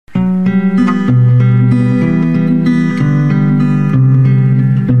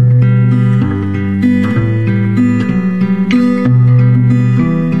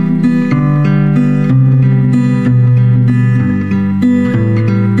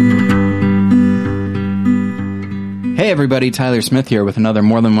Hey everybody, Tyler Smith here with another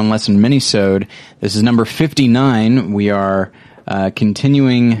More Than One Lesson minisode. This is number 59. We are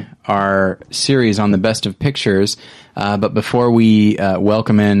continuing our series on the best of pictures, but before we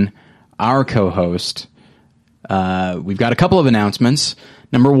welcome in our co-host, we've got a couple of announcements.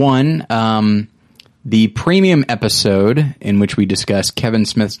 Number one, the premium episode in which we discuss Kevin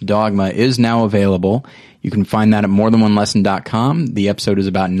Smith's Dogma is now available. You can find that at morethanonelesson.com. The episode is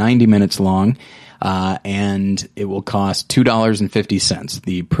about 90 minutes long. And it will cost $2.50.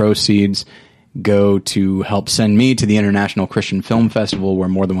 The proceeds go to help send me to the International Christian Film Festival, where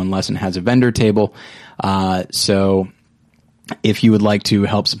More Than One Lesson has a vendor table. So if you would like to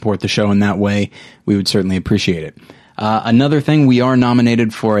help support the show in that way, we would certainly appreciate it. Another thing, we are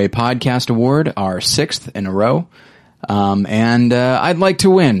nominated for a podcast award, our 6th in a row. And I'd like to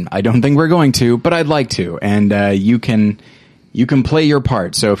win. I don't think we're going to, but I'd like to. And you can play your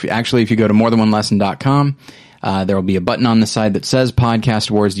part. So if you go to morethanonelesson.com, there will be a button on the side that says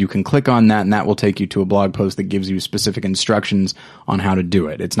Podcast Awards. You can click on that, and that will take you to a blog post that gives you specific instructions on how to do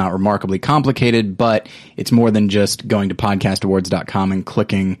it. It's not remarkably complicated, but it's more than just going to podcastawards.com and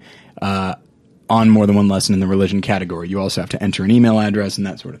clicking on More Than One Lesson in the religion category. You also have to enter an email address and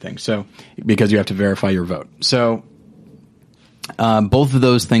that sort of thing. So, because you have to verify your vote. So, both of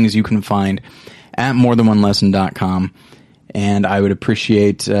those things you can find at morethanonelesson.com. And I would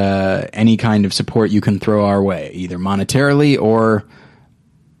appreciate any kind of support you can throw our way, either monetarily or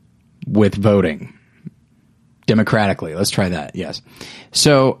with voting. Democratically. Let's try that, yes.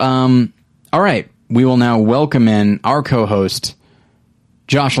 So, all right. We will now welcome in our co-host,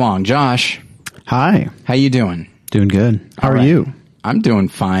 Josh Long. Josh. Hi. How you doing? Doing good. How are you? I'm doing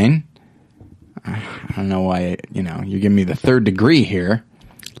fine. I don't know why, you're giving me the third degree here.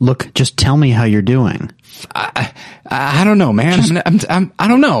 Look, just tell me how you're doing. I don't know, man. I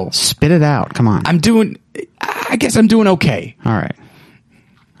don't know. Spit it out. Come on. I guess I'm doing okay. All right.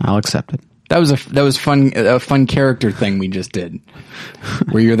 I'll accept it. That was fun. A fun character thing we just did,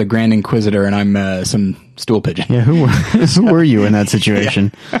 where you're the Grand Inquisitor and I'm some stool pigeon. Yeah. Who were you in that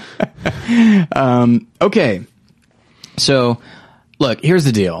situation? Okay. So, look. Here's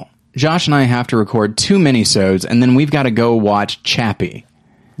the deal. Josh and I have to record 2 minisodes, and then we've got to go watch Chappie.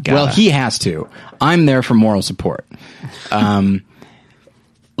 Well, he has to. I'm there for moral support.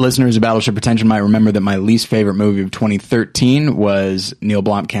 Listeners of Battleship Pretension might remember that my least favorite movie of 2013 was Neil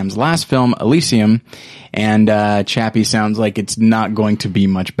Blomkamp's last film, Elysium, and Chappie sounds like it's not going to be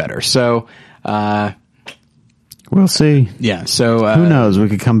much better. So, we'll see. Yeah. So who knows? We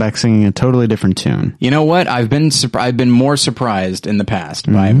could come back singing a totally different tune. You know what? I've been more surprised in the past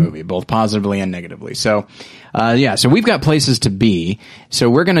by a movie, both positively and negatively. So, so we've got places to be. So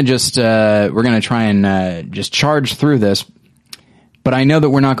we're gonna try and just charge through this. But I know that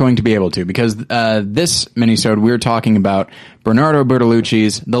we're not going to be able to, because this minisode we're talking about Bernardo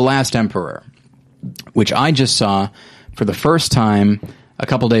Bertolucci's The Last Emperor, which I just saw for the first time a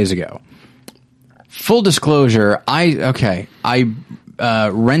couple days ago. Full disclosure, I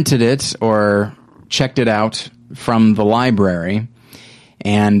rented it or checked it out from the library,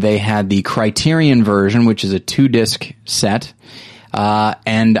 and they had the Criterion version, which is a 2-disc set.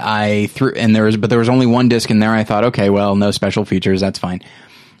 And there was only 1 disc in there. I thought, okay, well, no special features, that's fine.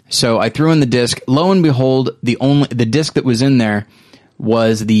 So I threw in the disc. Lo and behold, the disc that was in there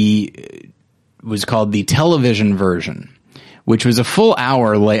was called the television version, which was a full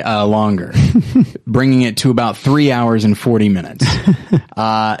hour longer, bringing it to about 3 hours and 40 minutes.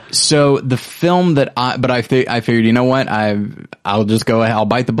 So the film I figured, you know what? I'll just go ahead. I'll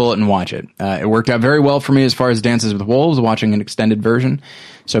bite the bullet and watch it. It worked out very well for me as far as Dances with Wolves, watching an extended version.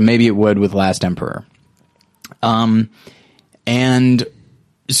 So maybe it would with Last Emperor. And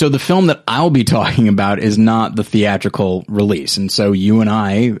so the film that I'll be talking about is not the theatrical release. And so you and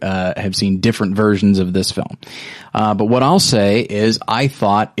I have seen different versions of this film. But what I'll say is I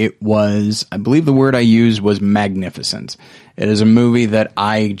thought it was, I believe the word I used was magnificent. It is a movie that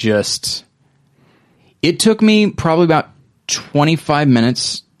it took me probably about 25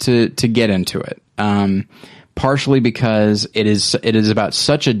 minutes to get into it. Partially because it is about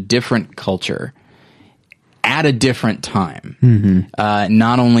such a different culture at a different time. Mm-hmm.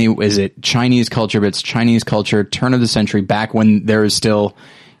 Not only is it Chinese culture, but it's Chinese culture, turn of the century, back when there was still,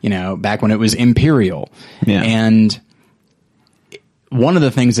 back when it was imperial. Yeah. And one of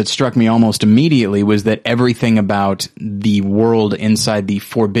the things that struck me almost immediately was that everything about the world inside the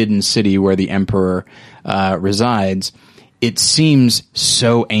Forbidden City where the emperor resides, it seems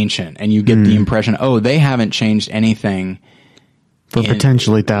so ancient. And you get the impression, they haven't changed anything For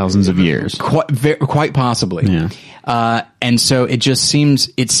potentially thousands of years. Quite possibly. Yeah. And so it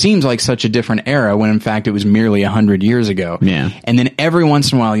seems like such a different era when in fact it was merely 100 years ago. Yeah. And then every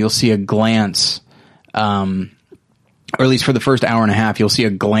once in a while you'll see a glance, or at least for the first hour and a half, you'll see a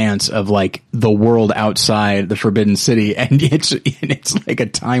glance of like the world outside the Forbidden City, and it's like a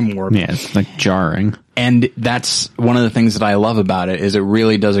time warp. Yeah, it's like jarring. And that's one of the things that I love about it, is it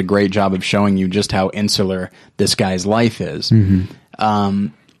really does a great job of showing you just how insular this guy's life is. Mm-hmm.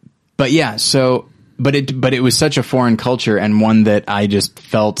 But yeah, but it was such a foreign culture, and one that I just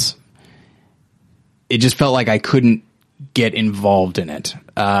felt like I couldn't get involved in it.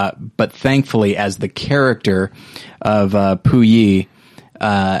 But thankfully, as the character of Puyi,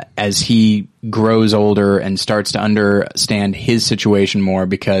 as he grows older and starts to understand his situation more,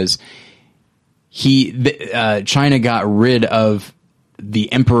 because China got rid of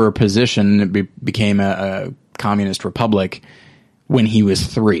the emperor position, became a communist republic when he was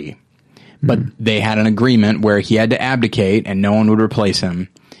 3. But they had an agreement where he had to abdicate and no one would replace him.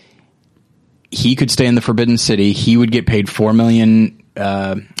 He could stay in the Forbidden City. He would get paid $4 million.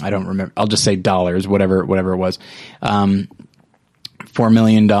 I don't remember. I'll just say dollars, whatever it was. $4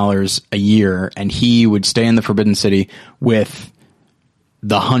 million a year. And he would stay in the Forbidden City with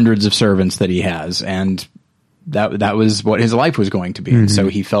the hundreds of servants that he has. And that was what his life was going to be. And so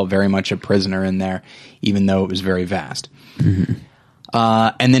he felt very much a prisoner in there, even though it was very vast.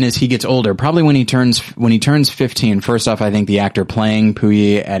 And then as he gets older, probably when he turns 15, first off, I think the actor playing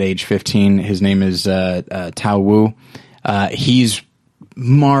Puyi at age 15, his name is Tao Wu. He's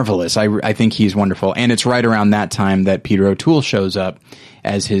marvelous. I think he's wonderful. And it's right around that time that Peter O'Toole shows up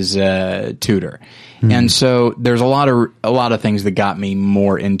as his tutor. And so there's a lot of things that got me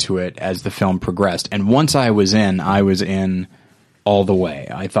more into it as the film progressed. And once I was in all the way.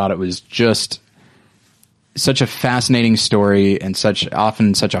 I thought it was just such a fascinating story, and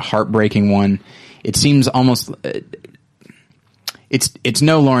often such a heartbreaking one. It seems almost it's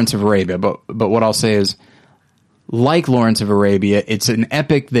no Lawrence of Arabia, but what I'll say is, like Lawrence of Arabia, it's an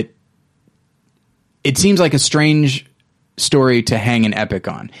epic that it seems like a strange story to hang an epic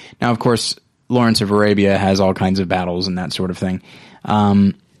on. Now, of course, Lawrence of Arabia has all kinds of battles and that sort of thing.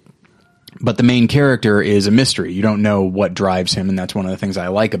 But the main character is a mystery. You don't know what drives him, and that's one of the things I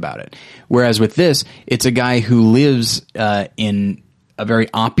like about it. Whereas with this, it's a guy who lives in a very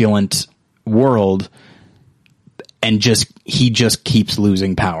opulent world, and he just keeps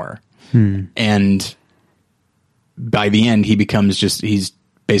losing power. And by the end, he's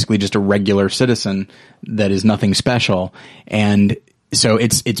basically just a regular citizen that is nothing special. And so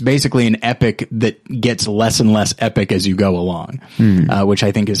it's basically an epic that gets less and less epic as you go along, which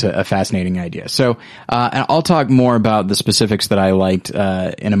I think is a fascinating idea. So I'll talk more about the specifics that I liked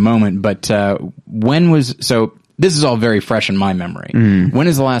in a moment. But this is all very fresh in my memory. When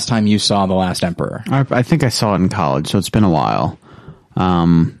is the last time you saw The Last Emperor? I think I saw it in college, so it's been a while.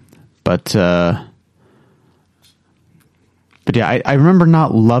 But yeah, I remember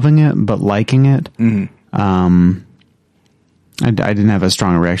not loving it, but liking it. I didn't have as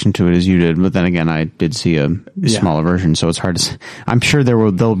strong a reaction to it as you did, but then again, I did see a smaller version, so it's hard to say. I'm sure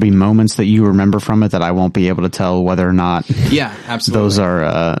there'll be moments that you remember from it that I won't be able to tell whether or not absolutely. Those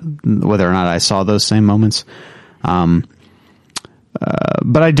are whether or not I saw those same moments. But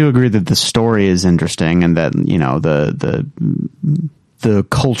I do agree that the story is interesting, and that, you know, the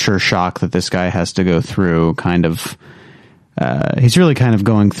culture shock that this guy has to go through kind of. He's really kind of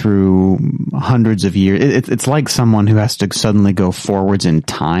going through hundreds of years. It's like someone who has to suddenly go forwards in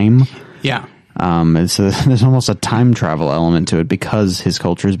time. Yeah. There's almost a time travel element to it, because his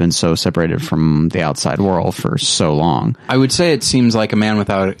culture has been so separated from the outside world for so long. I would say it seems like a man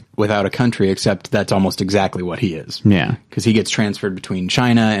without a country, except that's almost exactly what he is. Yeah. Because he gets transferred between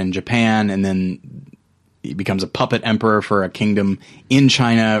China and Japan, and then he becomes a puppet emperor for a kingdom in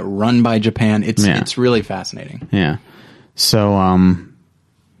China run by Japan. It's really fascinating. Yeah. So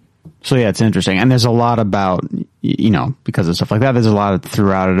yeah, it's interesting. And there's a lot about, you know, because of stuff like that, there's a lot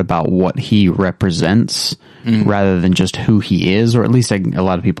throughout it about what he represents rather than just who he is, or at least a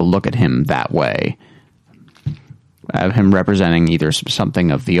lot of people look at him that way. Have him representing either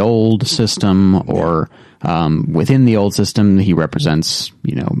something of the old system, or within the old system, he represents,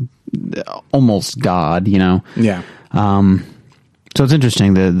 you know, almost God, you know? Yeah. So it's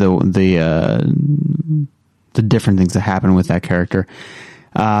interesting, the different things that happen with that character.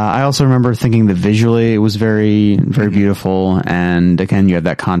 I also remember thinking that visually it was very, very beautiful. And again, you have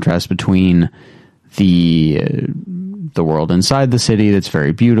that contrast between the world inside the city that's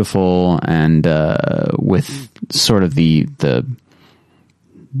very beautiful, and with sort of the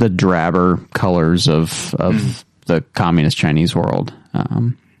drabber colors of the communist Chinese world,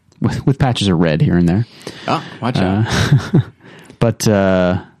 with patches of red here and there. Oh, watch out. But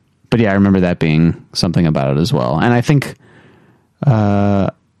yeah, I remember that being something about it as well. And I think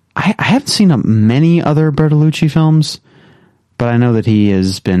I haven't seen many other Bertolucci films, but I know that he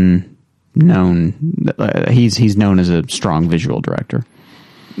has been known. He's known as a strong visual director.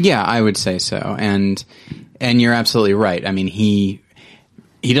 Yeah, I would say so. And you're absolutely right. I mean, he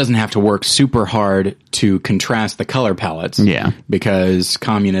doesn't have to work super hard to contrast the color palettes. Yeah. Because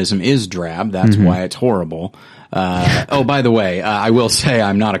communism is drab. That's why it's horrible. Oh, by the way, I will say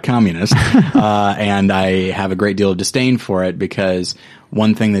I'm not a communist, and I have a great deal of disdain for it, because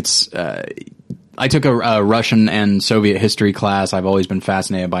one thing that's, I took a Russian and Soviet history class. I've always been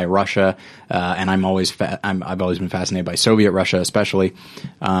fascinated by Russia, and I've always been fascinated by Soviet Russia, especially.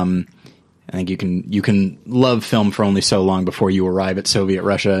 I think you can love film for only so long before you arrive at Soviet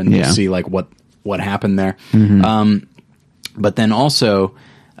Russia and you see like what happened there. But then also,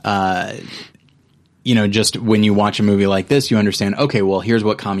 just when you watch a movie like this, you understand, okay, well, here's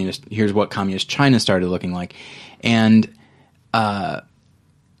what communist China started looking like. And,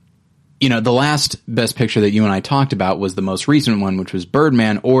 the last Best Picture that you and I talked about was the most recent one, which was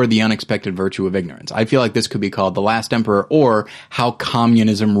Birdman, or The Unexpected Virtue of Ignorance. I feel like this could be called The Last Emperor, or How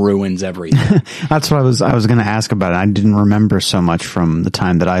Communism Ruins Everything. That's what I was going to ask about it. I didn't remember so much from the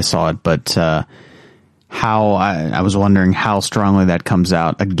time that I saw it, but I was wondering how strongly that comes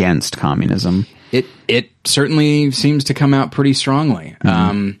out against communism. It certainly seems to come out pretty strongly.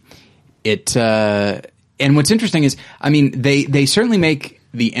 And what's interesting is, I mean, they certainly make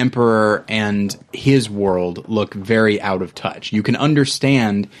the emperor and his world look very out of touch. You can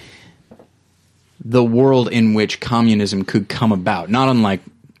understand the world in which communism could come about, not unlike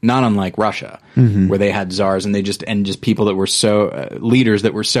Russia, where they had czars and just people that were leaders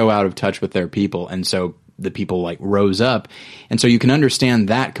that were so out of touch with their people, and so the people like rose up, and so you can understand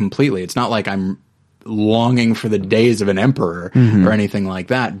that completely. It's not like I'm longing for the days of an emperor or anything like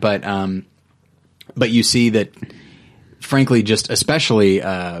that, but you see that, frankly, just especially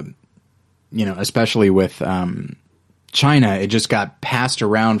with China, it just got passed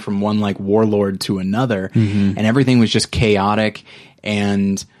around from one like warlord to another, and everything was just chaotic.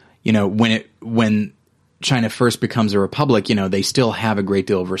 And when China first becomes a republic, they still have a great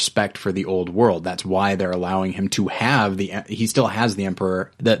deal of respect for the old world. That's why they're allowing him to have he still has the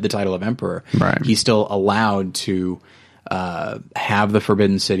emperor, the title of emperor. Right. He's still allowed to have the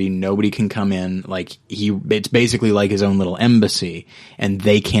Forbidden City. Nobody can come in. Like it's basically like his own little embassy, and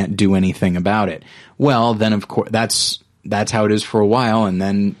they can't do anything about it. Well, then of course that's how it is for a while, and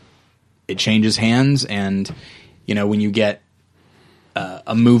then it changes hands. And when you get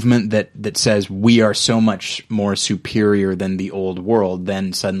a movement that says we are so much more superior than the old world,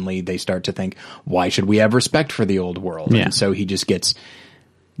 then suddenly they start to think, why should we have respect for the old world? Yeah. And so he just gets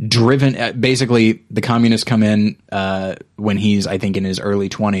driven. Basically, the communists come in when he's, I think, in his early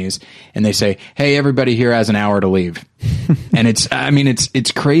 20s, and they say, "Hey, everybody here has an hour to leave," and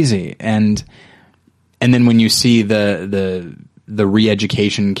it's crazy. And then when you see the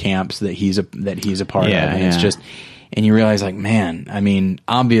re-education camps that he's a part of, and it's just, and you realize, like, man, I mean,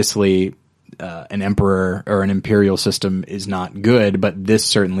 obviously, an emperor or an imperial system is not good, but this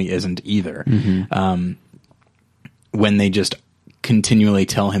certainly isn't either. When they just continually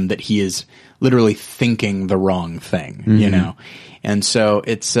tell him that he is literally thinking the wrong thing, and so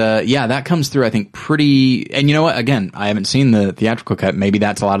it's that comes through, I think, pretty. And you know what? Again, I haven't seen the theatrical cut. Maybe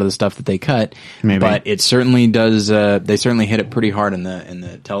that's a lot of the stuff that they cut. Maybe. But it certainly does. They certainly hit it pretty hard in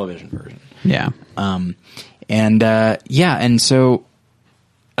the television version. Yeah. And so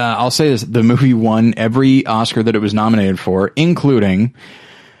I'll say this: the movie won every Oscar that it was nominated for, including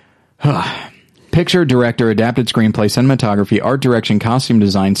picture, director, adapted screenplay, cinematography, art direction, costume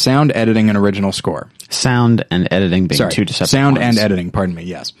design, sound editing, and original score. Sound and editing being two separate sound ones. And editing, pardon me,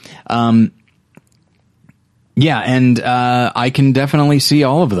 yes. And I can definitely see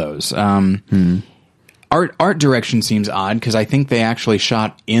all of those. Art direction seems odd, because I think they actually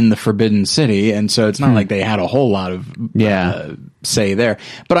shot in the Forbidden City, and so it's not like they had a whole lot of say there.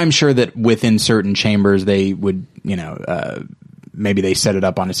 But I'm sure that within certain chambers they would, maybe they set it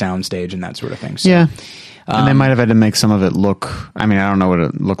up on a soundstage and that sort of thing. So, yeah. And they might have had to make some of it look, I mean, I don't know what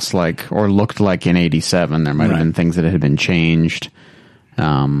it looks like or looked like in 87. There might have been things that had been changed. They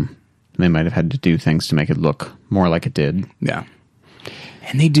might have had to do things to make it look more like it did. Yeah.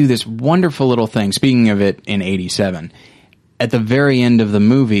 And they do this wonderful little thing. Speaking of it, in 87, at the very end of the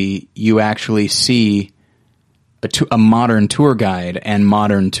movie, you actually see a modern tour guide and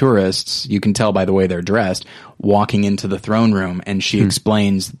modern tourists, you can tell by the way they're dressed, walking into the throne room, and she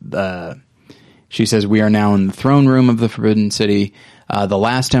explains She says, "We are now in the throne room of the Forbidden City. The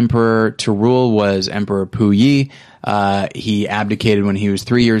last emperor to rule was Emperor Puyi. He abdicated when he was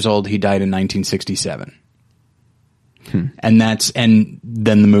 3 years old. He died in 1967." And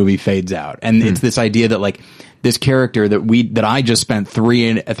then the movie fades out. And it's this idea that like this character that I just spent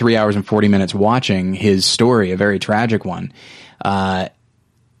 3 hours and 40 minutes watching his story, a very tragic one. And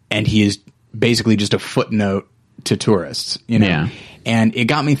he is basically just a footnote to tourists, you know? Yeah. And it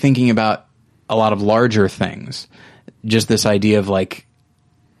got me thinking about a lot of larger things. Just this idea of like,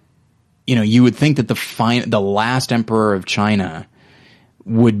 you know, you would think that the last emperor of China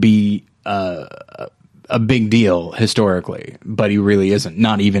would be a big deal historically, but he really isn't.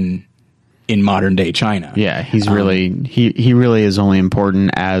 Not even in modern day China. Yeah, he's really he really is only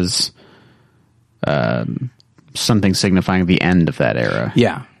important as something signifying the end of that era.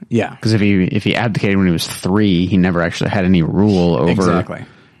 Yeah, yeah. Because if he abdicated when he was 3, he never actually had any rule over the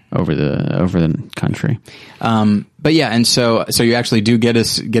country. But yeah, and so you actually do get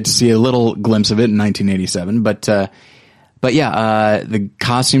to see a little glimpse of it in 1987. But yeah, the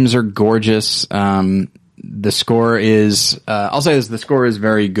costumes are gorgeous. The score is, I'll say this, the score is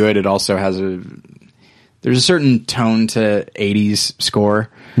very good. It also has there's a certain tone to 80s score.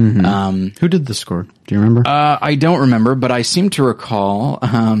 Mm-hmm. Who did the score? Do you remember? I don't remember, but I seem to recall,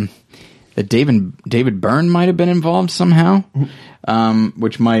 that David Byrne might have been involved somehow,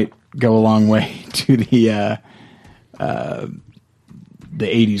 which might go a long way to the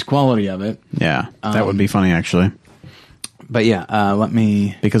 80s quality of it. Yeah, that would be funny actually. But yeah,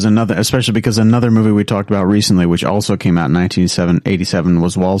 because another movie we talked about recently, which also came out in 1987,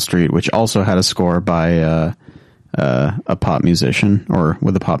 was Wall Street, which also had a score by a pop musician, or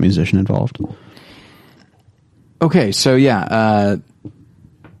with a pop musician involved. Okay, so yeah,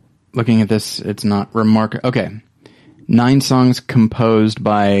 looking at this, it's not remarkable. Okay, 9 songs composed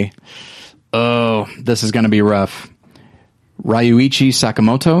by, this is going to be rough, Ryuichi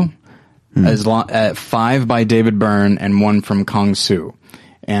Sakamoto. 5 by David Byrne and 1 from Kong Su.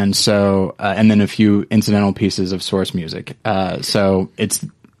 And so, and then a few incidental pieces of source music. So it's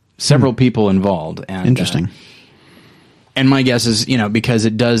several people involved. And, interesting. And my guess is, you know, because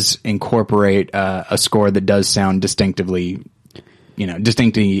it does incorporate a score that does sound distinctly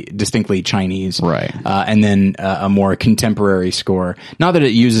Chinese. Right. And then a more contemporary score. Not that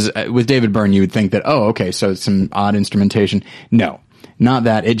it uses, with David Byrne, you would think that, okay, so it's some odd instrumentation. No. Not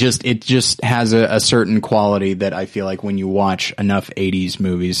that. It just has a certain quality that I feel like when you watch enough 80s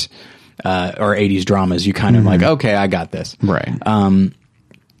movies, or 80s dramas, you kind of like, okay, I got this. Right. But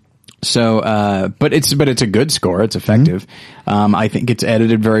it's a good score. It's effective. I think it's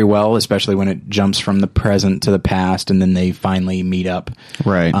edited very well, especially when it jumps from the present to the past and then they finally meet up.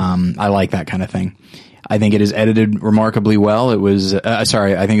 Right. I like that kind of thing. I think it is edited remarkably well. It was, I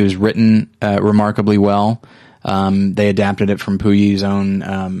think it was written, remarkably well. They adapted it from Puyi's own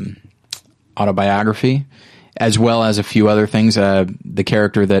autobiography, as well as a few other things. The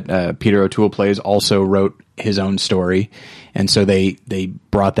character that Peter O'Toole plays also wrote his own story, and so they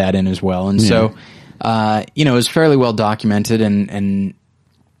brought that in as well. And so, it was fairly well documented.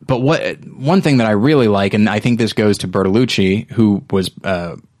 But one thing that I really like, and I think this goes to Bertolucci, who was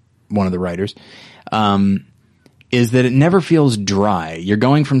one of the writers, is that it never feels dry. You're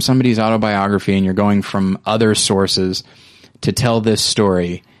going from somebody's autobiography and you're going from other sources to tell this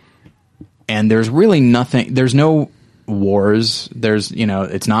story. And there's really nothing, there's no wars. There's,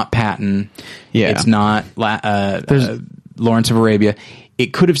 it's not Patton. Yeah. It's not Lawrence of Arabia.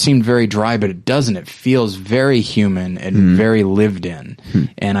 It could have seemed very dry, but it doesn't. It feels very human and very lived in.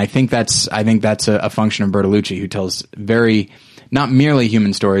 And I think that's a function of Bertolucci, who tells not merely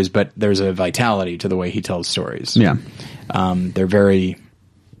human stories, but there's a vitality to the way he tells stories. Yeah. They're very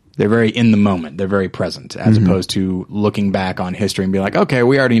in the moment. They're very present, as opposed to looking back on history and be like, okay,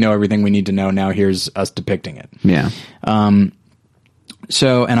 we already know everything we need to know. Now here's us depicting it. Yeah.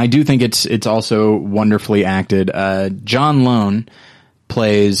 So, and I do think it's also wonderfully acted. John Lone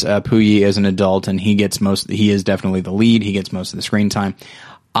plays Puyi as an adult, and he is definitely the lead. He gets most of the screen time.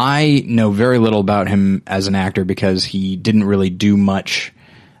 I know very little about him as an actor because he didn't really do much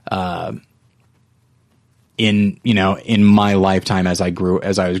in my lifetime as I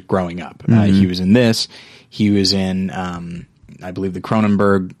was growing up. He was in this. He was in I believe the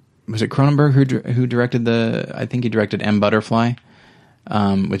Cronenberg. Was it Cronenberg who directed I think he directed M. Butterfly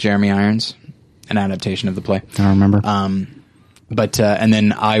with Jeremy Irons, an adaptation of the play. I don't remember. But and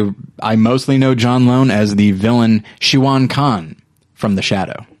then I mostly know John Lone as the villain Shiwan Khan from The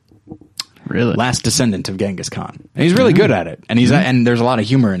Shadow. Really? Last descendant of Genghis Khan. And he's really good at it. And and there's a lot of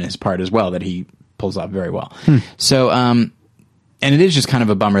humor in his part as well that he pulls off very well. So, and it is just kind of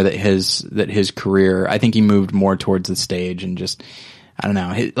a bummer that his career, I think he moved more towards the stage and just, I don't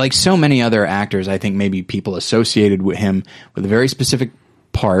know, like so many other actors, I think maybe people associated with him with a very specific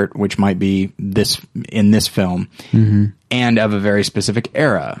part, which might be in this film, and of a very specific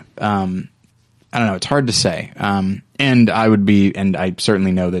era. I don't know. It's hard to say. And I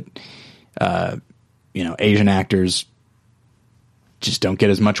certainly know that, Asian actors just don't get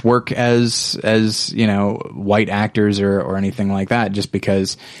as much work as white actors or anything like that, just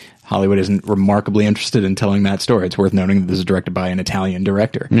because Hollywood isn't remarkably interested in telling that story. It's worth noting that this is directed by an Italian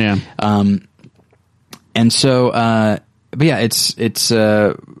director. Yeah. And so, but yeah, it's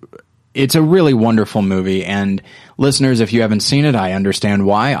a really wonderful movie. And listeners, if you haven't seen it, I understand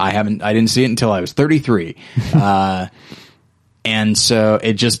why. I didn't see it until I was 33. And so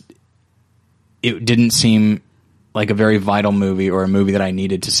it didn't seem like a very vital movie or a movie that I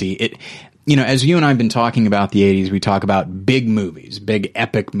needed to see. It, as you and I have been talking about the 80s, we talk about big movies, big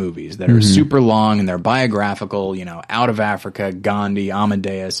epic movies that are super long and they're biographical, Out of Africa, Gandhi,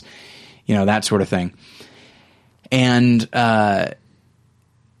 Amadeus, that sort of thing. And while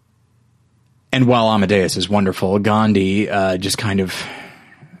Amadeus is wonderful, Gandhi just kind of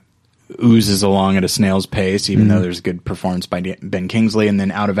oozes along at a snail's pace, even though there's a good performance by Ben Kingsley. And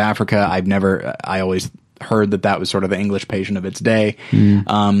then Out of Africa, I always heard that was sort of the English Patient of its day.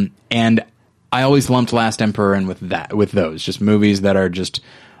 And I always lumped Last Emperor in with those, just movies that are just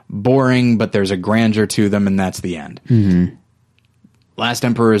boring, but there's a grandeur to them, and that's the end. Last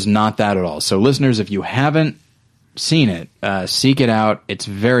Emperor is not that at all. So listeners, if you haven't seen it, seek it out. It's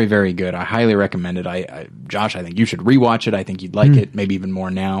very, very good. I highly recommend it. Josh, I think you should rewatch it. I think you'd like it, maybe even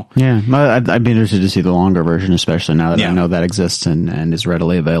more now. Yeah, I'd be interested to see the longer version, especially now that I know that exists and is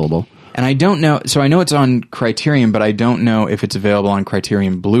readily available. And I don't know, so I know it's on Criterion, but I don't know if it's available on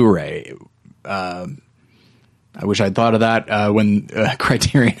Criterion Blu-ray. I wish I'd thought of that when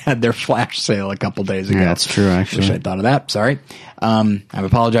Criterion had their flash sale a couple days ago. Yeah, that's true, actually. Wish I'd thought of that. Sorry. I'm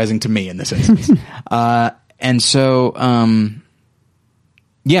apologizing to me in this instance. And so,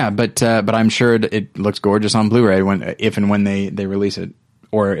 but I'm sure it looks gorgeous on Blu-ray if and when they release it,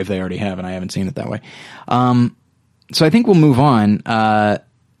 or if they already have, and I haven't seen it that way. So I think we'll move on.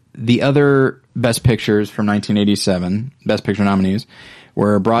 The other Best Pictures from 1987, Best Picture nominees,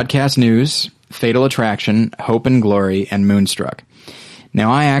 were Broadcast News, Fatal Attraction, Hope and Glory, and Moonstruck.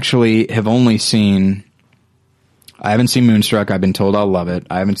 Now, I actually have only seen... I haven't seen Moonstruck. I've been told I'll love it.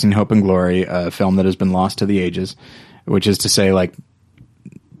 I haven't seen Hope and Glory, a film that has been lost to the ages, which is to say, like,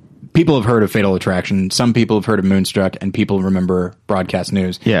 people have heard of Fatal Attraction, some people have heard of Moonstruck, and people remember Broadcast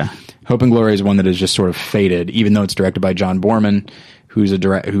News. Yeah. Hope and Glory is one that is just sort of faded, even though it's directed by John Borman,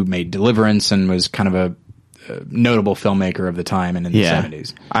 who made Deliverance and was kind of a notable filmmaker of the time and in the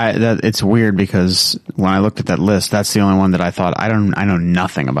 70s. It's weird because when I looked at that list, that's the only one that I thought I know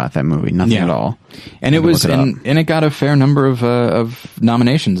nothing about that movie, nothing at all. And it got a fair number of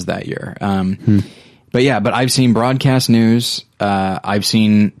nominations that year. But I've seen Broadcast News. I've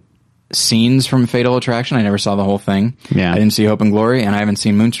seen scenes from Fatal Attraction. I never saw the whole thing. Yeah. I didn't see Hope and Glory, and I haven't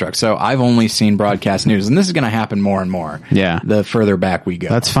seen Moonstruck. So I've only seen Broadcast News, and this is going to happen more and more. Yeah. The further back we go.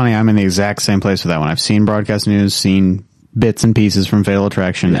 That's funny. I'm in the exact same place with that one. I've seen Broadcast News, seen bits and pieces from Fatal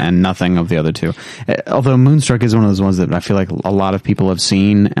Attraction, and nothing of the other two. Although Moonstruck is one of those ones that I feel like a lot of people have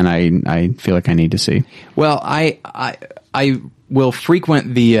seen, and I feel like I need to see. Well, I will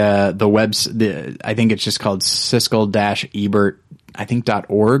frequent the webs. I think it's just called Siskel-Ebert. I think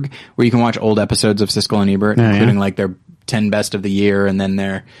 .org, where you can watch old episodes of Siskel and Ebert, including like their 10 best of the year, and then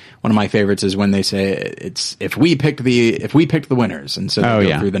one of my favorites is when they say it's if we picked the winners, and so they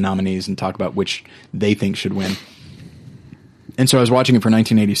go through the nominees and talk about which they think should win. And so I was watching it for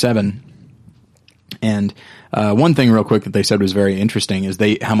 1987, and one thing real quick that they said was very interesting is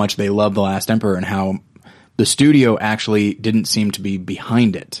how much they love The Last Emperor and how the studio actually didn't seem to be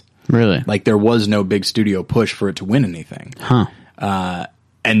behind it. Really? Like there was no big studio push for it to win anything. Huh.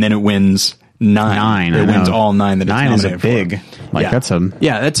 And then it wins 9. It wins all 9 that it's 9 is a nominated big. for. Like that's one of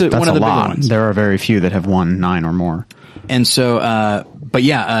the big ones. There are very few that have won 9 or more. And so,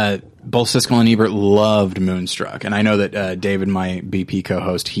 both Siskel and Ebert loved Moonstruck, and I know that David, my BP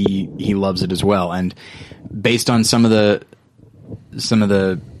co-host, he loves it as well. And based on some of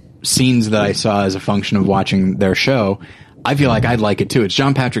the scenes that I saw as a function of watching their show, I feel like I'd like it too. It's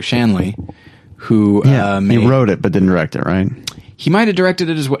John Patrick Shanley who he wrote it but didn't direct it, right? He might have directed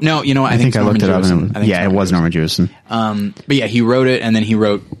it as well. No, I think I looked it up. It was Norman Jewison. But yeah, he wrote it, and then he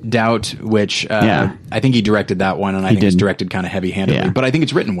wrote Doubt, which I think he directed that one, and I think it's directed kind of heavy-handedly. Yeah. But I think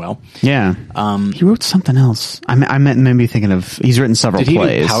it's written well. Yeah. He wrote something else. I meant maybe thinking of. He's written several plays. Did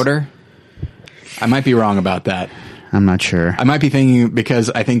he do Powder? I might be wrong about that. I'm not sure. I might be thinking because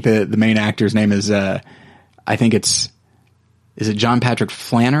I think the main actor's name is I think is it John Patrick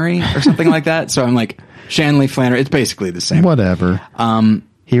Flannery or something like that? So I'm like Shanley Flannery. It's basically the same. Whatever.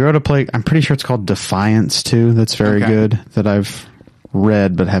 He wrote a play. I'm pretty sure it's called Defiance too. That's very good. That I've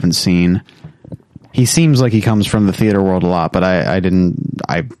read but haven't seen. He seems like he comes from the theater world a lot, but I didn't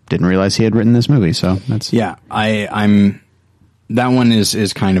realize he had written this movie. So that's I'm that one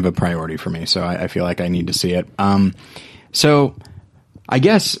is kind of a priority for me. So I feel like I need to see it. So I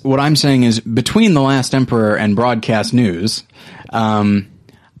guess what I'm saying is between The Last Emperor and Broadcast News,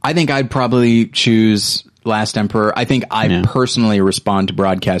 I think I'd probably choose Last Emperor. I think I personally respond to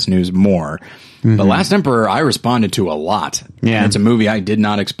Broadcast News more. But Last Emperor, I responded to a lot. Yeah. And it's a movie I did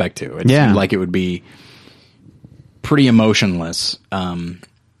not expect to. It seemed like it would be pretty emotionless and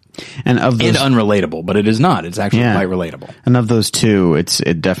unrelatable, but it is not. It's actually quite relatable. And of those two,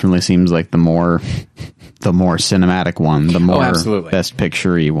 it definitely seems like the more cinematic one, the more best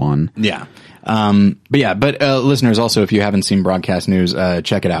picture-y one. Yeah. But listeners, also, if you haven't seen Broadcast News,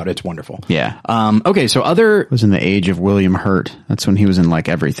 check it out. It's wonderful. Yeah. Okay, so it was in the age of William Hurt. That's when he was in like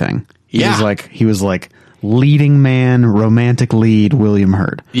everything. Yeah. He was like leading man, romantic lead William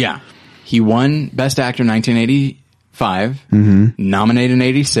Hurt. Yeah. He won Best Actor in 1985, nominated in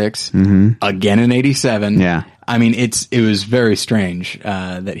 86, again in 87. Yeah. I mean, it was very strange,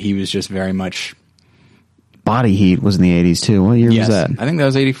 that he was just very much. Body Heat was in the 80s too. What year was that? I think that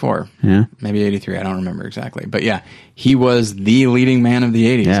was 84. Yeah. Maybe 83. I don't remember exactly. But yeah, he was the leading man of the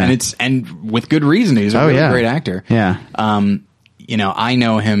 80s. Yeah. And with good reason. He's a really great actor. Yeah. I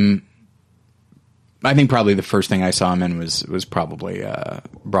know him. I think probably the first thing I saw him in was probably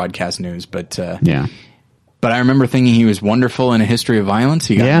Broadcast News. But But I remember thinking he was wonderful in A History of Violence.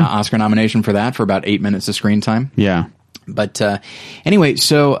 He got an Oscar nomination for that for about 8 minutes of screen time. Yeah. But anyway,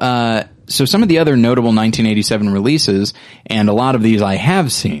 so some of the other notable 1987 releases, and a lot of these I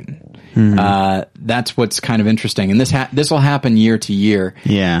have seen. That's what's kind of interesting, and this will happen year to year.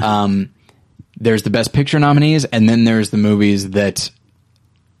 Yeah. There's the Best Picture nominees, and then there's the movies that,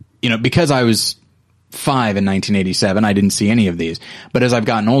 because I was 5 in 1987, I didn't see any of these. But as I've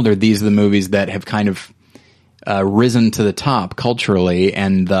gotten older, these are the movies that have kind of risen to the top culturally,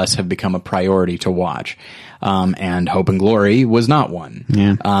 and thus have become a priority to watch. And Hope and Glory was not one.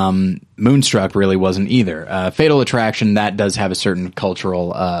 Yeah. Moonstruck really wasn't either. Fatal Attraction, that does have a certain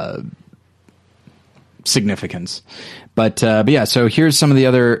cultural significance. But yeah, so here's some of the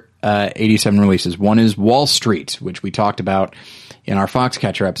other 87 releases. One is Wall Street, which we talked about in our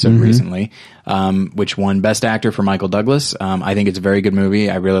Foxcatcher episode recently, which won Best Actor for Michael Douglas. I think it's a very good movie.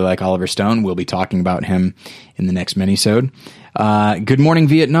 I really like Oliver Stone. We'll be talking about him in the next minisode. Good Morning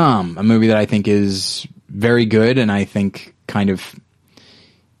Vietnam, a movie that I think is very good, and I think Robin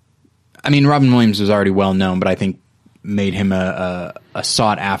Williams was already well known, but I think made him a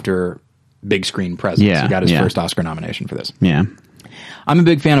sought after big screen presence. Yeah, he got his first Oscar nomination for this. Yeah. I'm a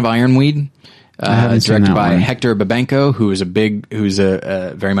big fan of Ironweed. Directed by one. Hector Babenco, who's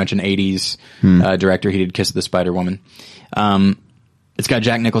a very much an 80s director. He did Kiss of the Spider Woman. It's got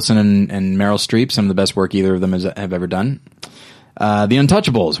Jack Nicholson and Meryl Streep, some of the best work either of them have ever done. The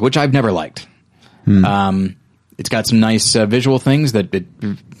Untouchables, which I've never liked. It's got some nice visual things that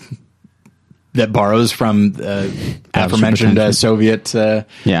borrows from aforementioned Soviet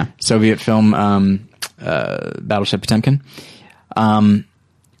film Battleship Potemkin.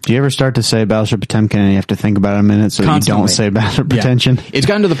 Do you ever start to say Battleship Potemkin and you have to think about it a minute so Constantly. you don't say Battleship Potemkin? Yeah. It's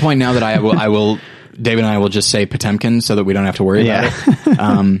gotten to the point now that I will David and I will just say Potemkin so that we don't have to worry about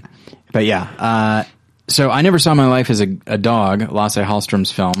it. But yeah, so I Never Saw My Life as a Dog, Lasse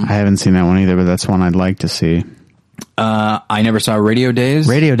Hallström's film. I haven't seen that one either, but that's one I'd like to see. I never saw Radio Days.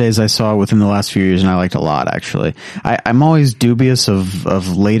 Radio Days I saw within the last few years and I liked a lot, actually. I'm always dubious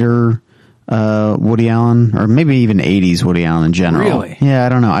of later Woody Allen, or maybe even 80s Woody Allen in general. Really? Yeah, I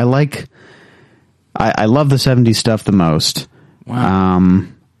don't know. I love the 70s stuff the most. Wow.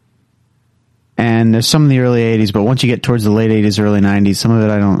 And there's some of the early 80s, but once you get towards the late 80s, early 90s, some of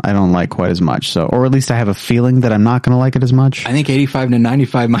it I don't like quite as much. So, or at least I have a feeling that I'm not going to like it as much. I think 85 to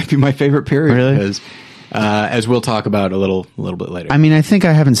 95 might be my favorite period. Really? Because, as we'll talk about a little bit later. I mean, I think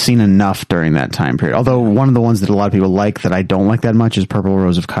I haven't seen enough during that time period. Although one of the ones that a lot of people like that I don't like that much is Purple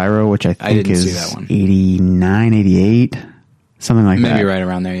Rose of Cairo, which I think didn't is see that one. 89, 88, something like that. Maybe right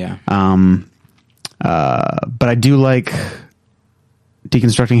around there, yeah. But I do like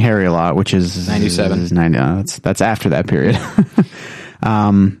Deconstructing Harry a lot, which is 97. That's after that period.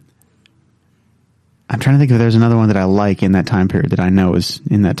 I'm trying to think if there's another one that I like in that time period that I know is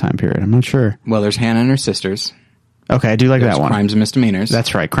in that time period. I'm not sure. Well, there's Hannah and Her Sisters. Okay, I do like that one. Crimes and Misdemeanors.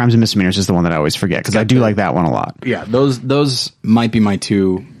 That's right. Crimes and Misdemeanors is the one that I always forget because I do like that one a lot. Yeah, those might be my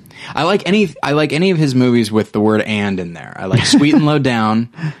two. I like any of his movies with the word "and" in there. I like Sweet and Low Down.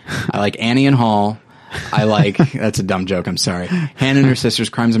 I like Annie and Hall. I like that's a dumb joke. I'm sorry. Hannah and Her Sisters,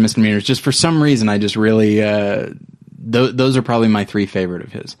 Crimes and Misdemeanors. Just for some reason, I just really those are probably my three favorite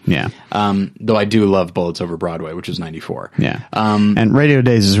of his. Yeah. Though I do love Bullets Over Broadway, which is 94. Yeah. And Radio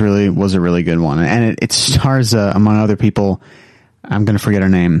Days was a really good one, and it stars among other people. I'm going to forget her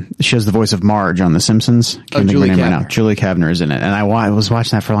name. She has the voice of Marge on The Simpsons. Can't think of her name right now. Julie Kavner is in it. And I was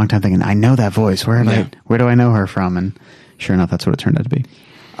watching that for a long time thinking, I know that voice. Where do I know her from? And sure enough, that's what it turned out to be.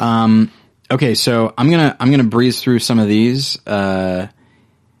 Okay, so I'm gonna breeze through some of these.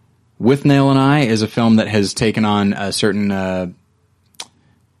 With Nail and I is a film that has taken on a certain,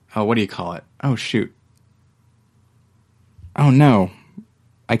 what do you call it? Oh, shoot. Oh, no.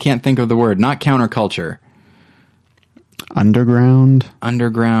 I can't think of the word. Not counterculture. Underground? I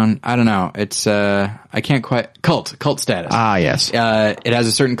don't know. It's, I can't quite, cult status. Ah, yes. It has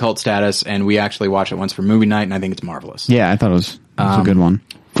a certain cult status, and we actually watched it once for movie night, and I think it's marvelous. Yeah, I thought it was a good one.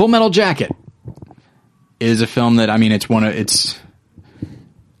 Full Metal Jacket is a film that, I think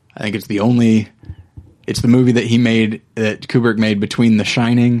it's the movie that Kubrick made between The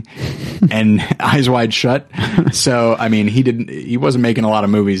Shining and Eyes Wide Shut. So, he wasn't making a lot of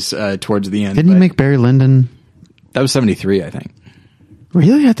movies, towards the end. Didn't he make Barry Lyndon? That was 73, I think.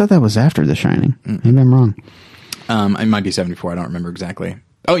 Really? I thought that was after The Shining. Maybe I'm wrong. It might be 74. I don't remember exactly.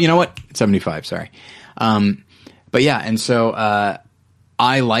 Oh, you know what? 75. Sorry. But yeah. And so,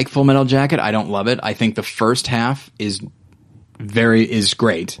 I like Full Metal Jacket. I don't love it. I think the first half is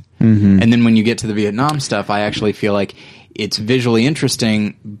great. Mm-hmm. And then when you get to the Vietnam stuff, I actually feel like it's visually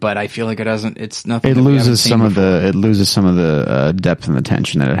interesting, but I feel like it's nothing. It loses some of the depth and the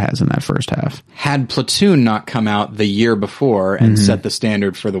tension that it has in that first half. Had Platoon not come out the year before and set the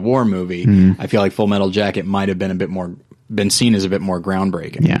standard for the war movie, I feel like Full Metal Jacket might have been seen as a bit more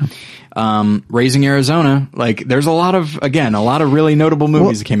groundbreaking. Yeah. Raising Arizona, there's a lot of really notable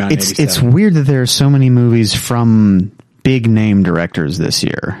movies that came out in 87. It's weird that there are so many movies from big name directors this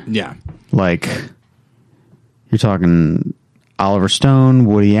year. Yeah. You're talking Oliver Stone,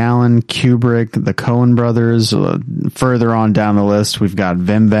 Woody Allen, Kubrick, the Coen brothers. Further on down the list, we've got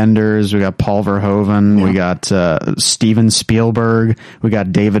Wim Wenders, we got Paul Verhoeven, we got Steven Spielberg, we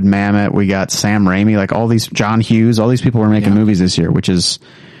got David Mamet, we got Sam Raimi, all these, John Hughes, all these people were making movies this year, which is...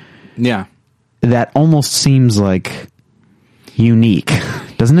 Yeah. That almost seems unique,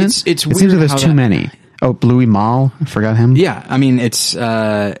 doesn't it? It's weird. It seems like there's too many. Oh, Louis Malle, I forgot him. Yeah, it's...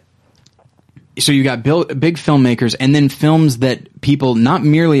 So you got big filmmakers, and then films that people not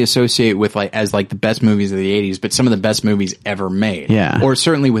merely associate with as the best movies of the 80s, but some of the best movies ever made. Yeah. Or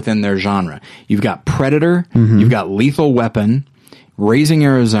certainly within their genre. You've got Predator, you've got Lethal Weapon, Raising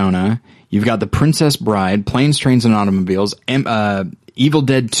Arizona, you've got The Princess Bride, Planes, Trains, and Automobiles, Evil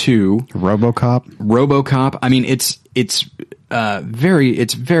Dead 2, RoboCop. It's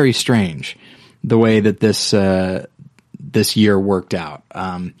very strange the way that this year worked out.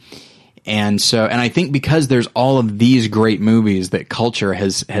 And I think because there's all of these great movies that culture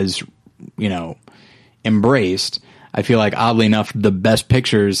has embraced, I feel like oddly enough, the best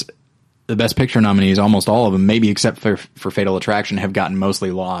picture nominees, almost all of them, maybe except for Fatal Attraction, have gotten mostly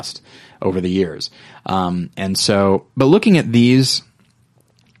lost over the years. But looking at these,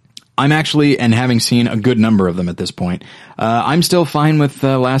 I'm actually, and having seen a good number of them at this point, I'm still fine with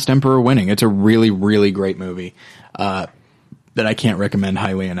Last Emperor winning. It's a really, really great movie, that I can't recommend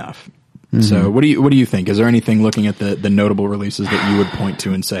highly enough. Mm-hmm. So what do you think? Is there anything looking at the notable releases that you would point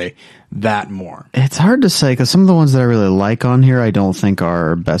to and say that more? It's hard to say because some of the ones that I really like on here, I don't think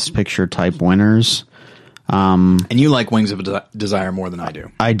are best picture type winners. And you like Wings of Desire more than I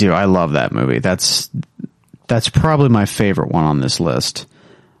do. I do. I love that movie. That's probably my favorite one on this list.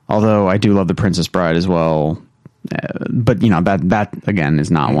 Although I do love The Princess Bride as well. But that again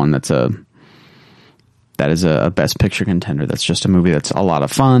is not one that is a best picture contender. That's just a movie that's a lot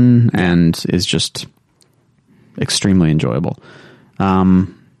of fun and is just extremely enjoyable. But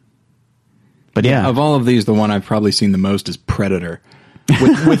yeah, of all of these, the one I've probably seen the most is Predator,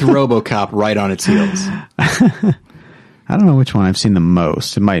 with RoboCop right on its heels. I don't know which one I've seen the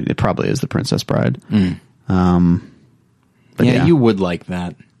most. It probably is The Princess Bride. But yeah, you would like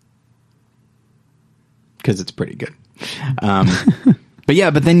that because it's pretty good.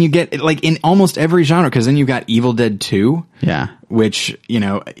 But then you get in almost every genre, because then you got Evil Dead 2, which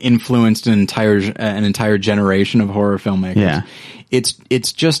influenced an entire generation of horror filmmakers. Yeah, it's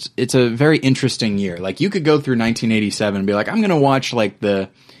a very interesting year. You could go through 1987 and be like, I'm going to watch the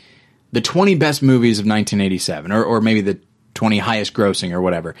the 20 best movies of 1987, or maybe the 20 highest grossing or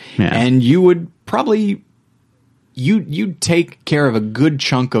whatever. Yeah. And you would probably, you'd take care of a good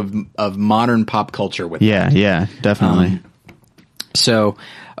chunk of modern pop culture with that. Yeah, definitely. So,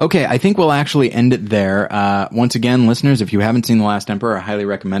 okay, I think we'll actually end it there. Once again, listeners, if you haven't seen The Last Emperor, I highly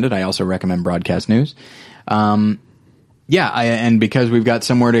recommend it. I also recommend Broadcast News. And because we've got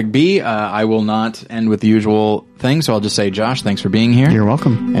somewhere to be, I will not end with the usual thing, so I'll just say, Josh, thanks for being here. You're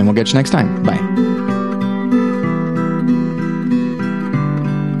welcome. And we'll get you next time. Bye.